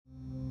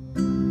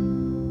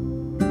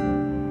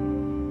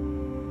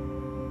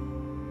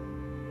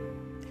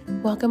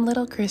Welcome,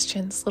 little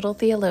Christians, little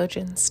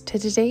theologians, to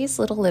today's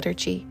little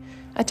liturgy,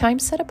 a time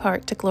set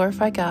apart to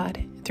glorify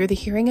God through the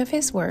hearing of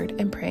His word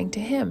and praying to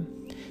Him.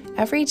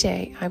 Every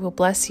day I will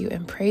bless you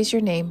and praise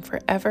your name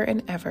forever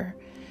and ever.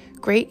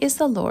 Great is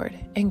the Lord,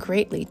 and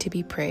greatly to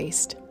be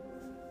praised.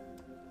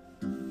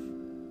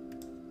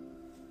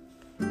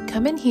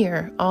 Come and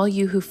hear, all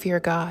you who fear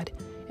God,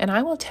 and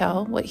I will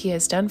tell what He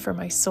has done for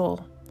my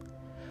soul.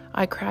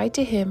 I cried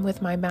to Him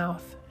with my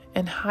mouth,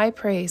 and high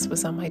praise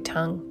was on my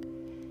tongue.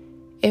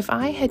 If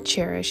I had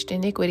cherished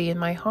iniquity in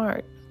my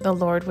heart, the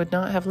Lord would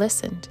not have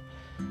listened.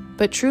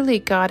 But truly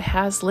God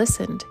has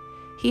listened.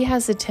 He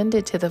has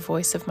attended to the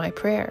voice of my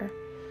prayer.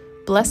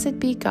 Blessed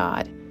be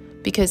God,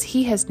 because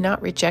He has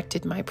not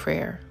rejected my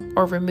prayer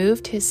or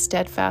removed His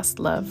steadfast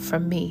love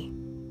from me.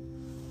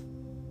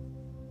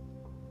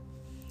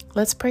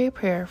 Let's pray a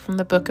prayer from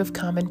the Book of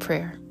Common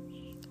Prayer.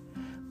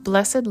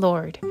 Blessed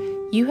Lord,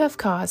 you have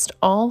caused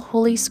all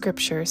holy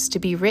scriptures to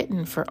be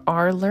written for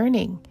our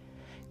learning.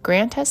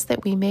 Grant us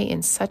that we may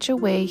in such a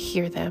way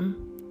hear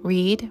them,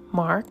 read,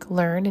 mark,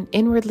 learn, and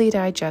inwardly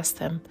digest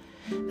them,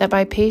 that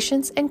by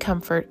patience and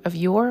comfort of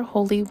your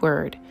holy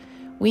word,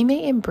 we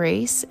may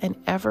embrace and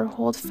ever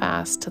hold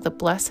fast to the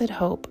blessed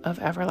hope of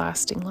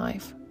everlasting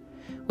life,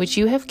 which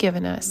you have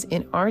given us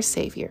in our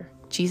Savior,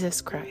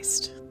 Jesus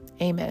Christ.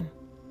 Amen.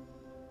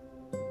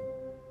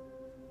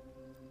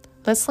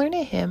 Let's learn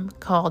a hymn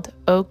called,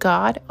 O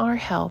God, our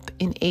help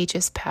in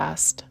ages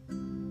past.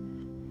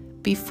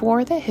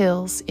 Before the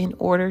hills in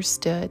order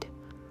stood,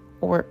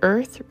 or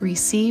earth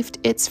received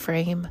its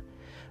frame,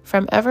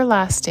 from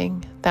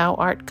everlasting thou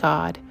art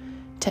God,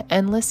 to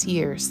endless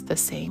years the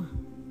same.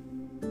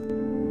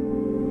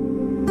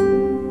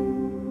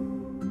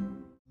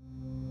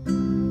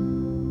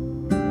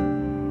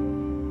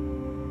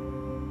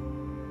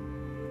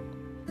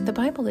 The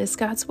Bible is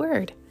God's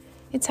Word.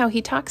 It's how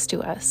He talks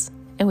to us,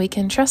 and we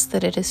can trust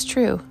that it is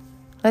true.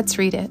 Let's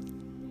read it.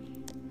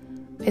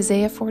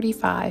 Isaiah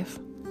 45.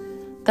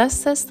 Thus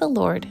says the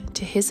Lord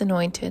to His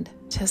anointed,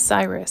 to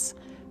Cyrus,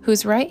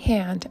 whose right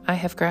hand I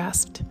have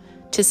grasped,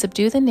 to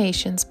subdue the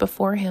nations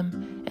before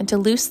Him, and to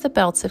loose the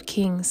belts of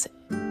kings,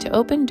 to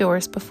open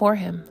doors before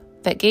Him,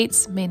 that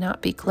gates may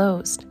not be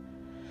closed.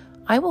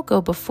 I will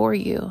go before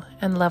you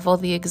and level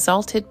the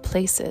exalted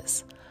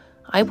places.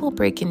 I will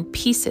break in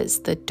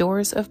pieces the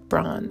doors of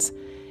bronze,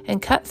 and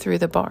cut through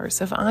the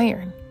bars of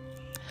iron.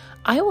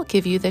 I will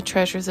give you the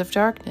treasures of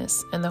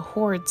darkness and the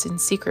hoards in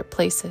secret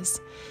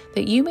places,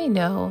 that you may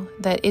know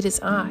that it is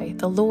I,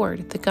 the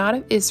Lord, the God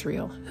of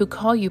Israel, who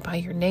call you by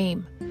your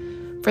name.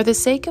 For the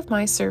sake of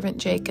my servant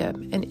Jacob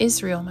and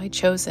Israel my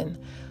chosen,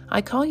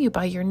 I call you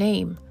by your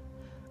name.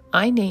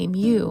 I name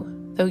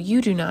you, though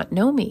you do not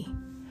know me.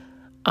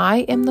 I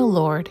am the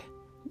Lord,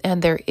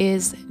 and there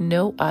is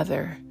no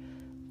other.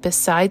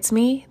 Besides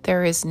me,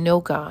 there is no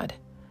God.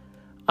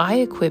 I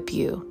equip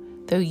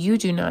you, though you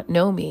do not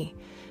know me,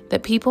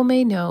 that people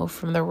may know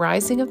from the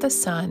rising of the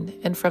sun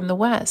and from the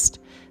west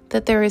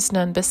that there is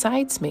none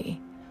besides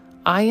me.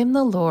 I am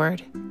the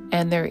Lord,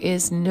 and there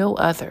is no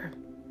other.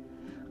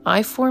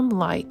 I form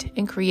light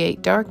and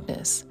create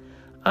darkness.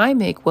 I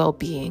make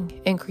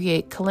well-being and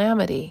create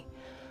calamity.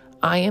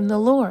 I am the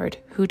Lord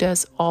who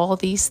does all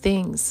these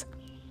things.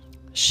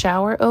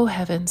 Shower, O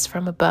heavens,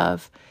 from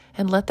above,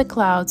 and let the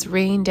clouds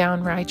rain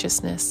down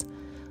righteousness.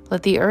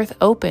 Let the earth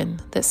open,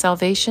 that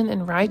salvation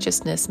and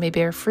righteousness may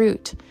bear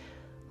fruit.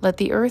 Let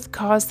the earth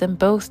cause them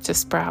both to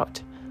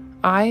sprout.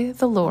 I,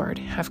 the Lord,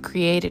 have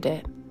created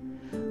it.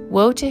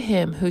 Woe to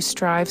him who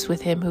strives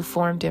with him who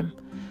formed him,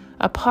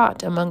 a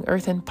pot among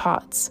earthen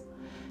pots.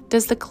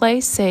 Does the clay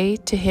say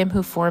to him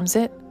who forms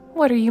it,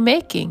 What are you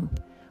making?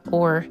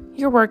 Or,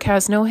 Your work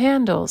has no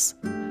handles.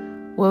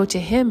 Woe to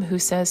him who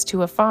says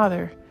to a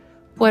father,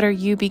 What are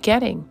you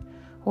begetting?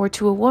 Or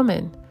to a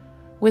woman,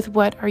 With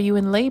what are you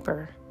in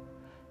labor?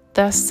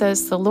 Thus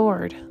says the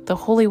Lord, the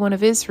Holy One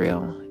of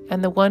Israel,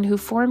 and the one who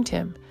formed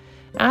him,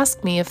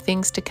 Ask me of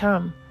things to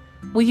come.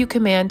 Will you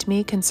command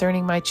me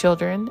concerning my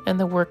children and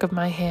the work of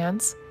my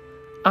hands?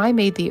 I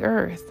made the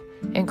earth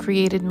and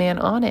created man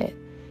on it.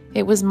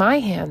 It was my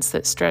hands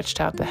that stretched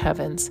out the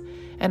heavens,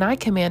 and I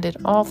commanded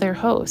all their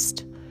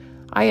host.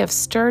 I have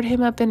stirred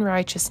him up in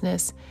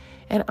righteousness,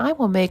 and I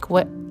will make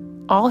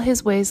all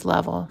his ways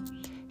level.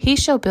 He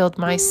shall build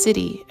my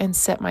city and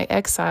set my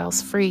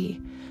exiles free,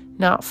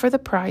 not for the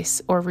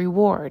price or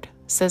reward,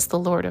 says the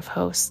Lord of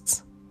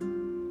hosts.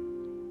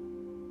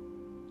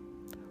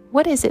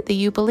 What is it that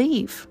you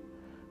believe?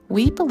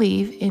 We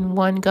believe in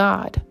one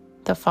God,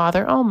 the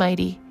Father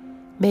Almighty,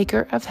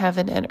 maker of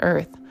heaven and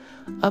earth,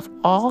 of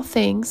all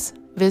things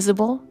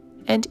visible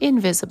and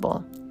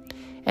invisible,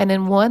 and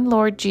in one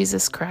Lord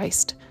Jesus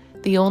Christ,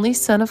 the only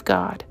Son of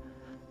God,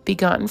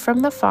 begotten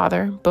from the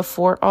Father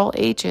before all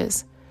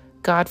ages,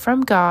 God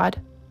from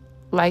God,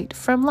 light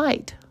from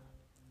light.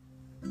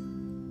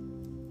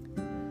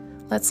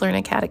 Let's learn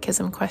a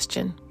catechism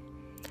question.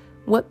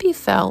 What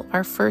befell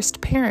our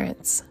first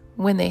parents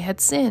when they had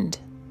sinned?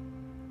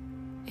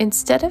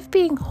 Instead of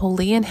being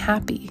holy and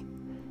happy,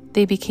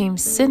 they became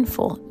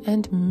sinful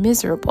and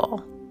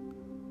miserable.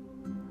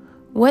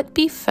 What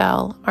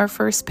befell our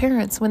first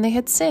parents when they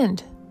had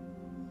sinned?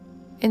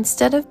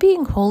 Instead of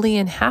being holy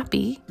and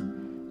happy,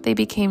 they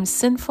became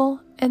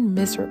sinful and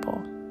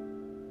miserable.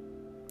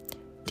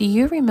 Do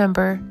you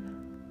remember,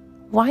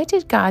 why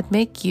did God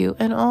make you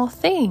and all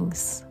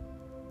things?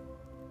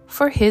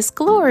 For His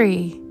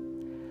glory.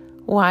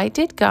 Why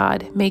did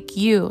God make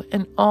you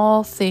and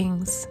all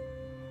things?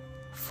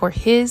 For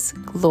His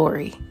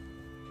glory.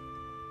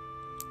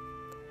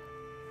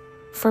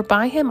 For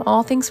by Him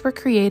all things were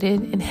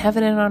created in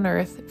heaven and on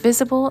earth,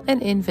 visible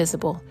and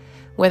invisible,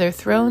 whether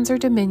thrones or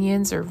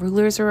dominions or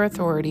rulers or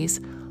authorities,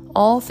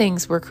 all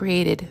things were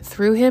created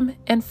through Him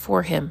and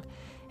for Him,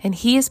 and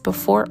He is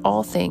before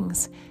all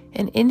things,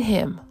 and in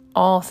Him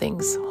all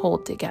things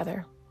hold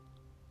together.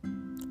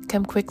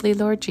 Come quickly,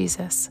 Lord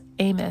Jesus.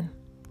 Amen.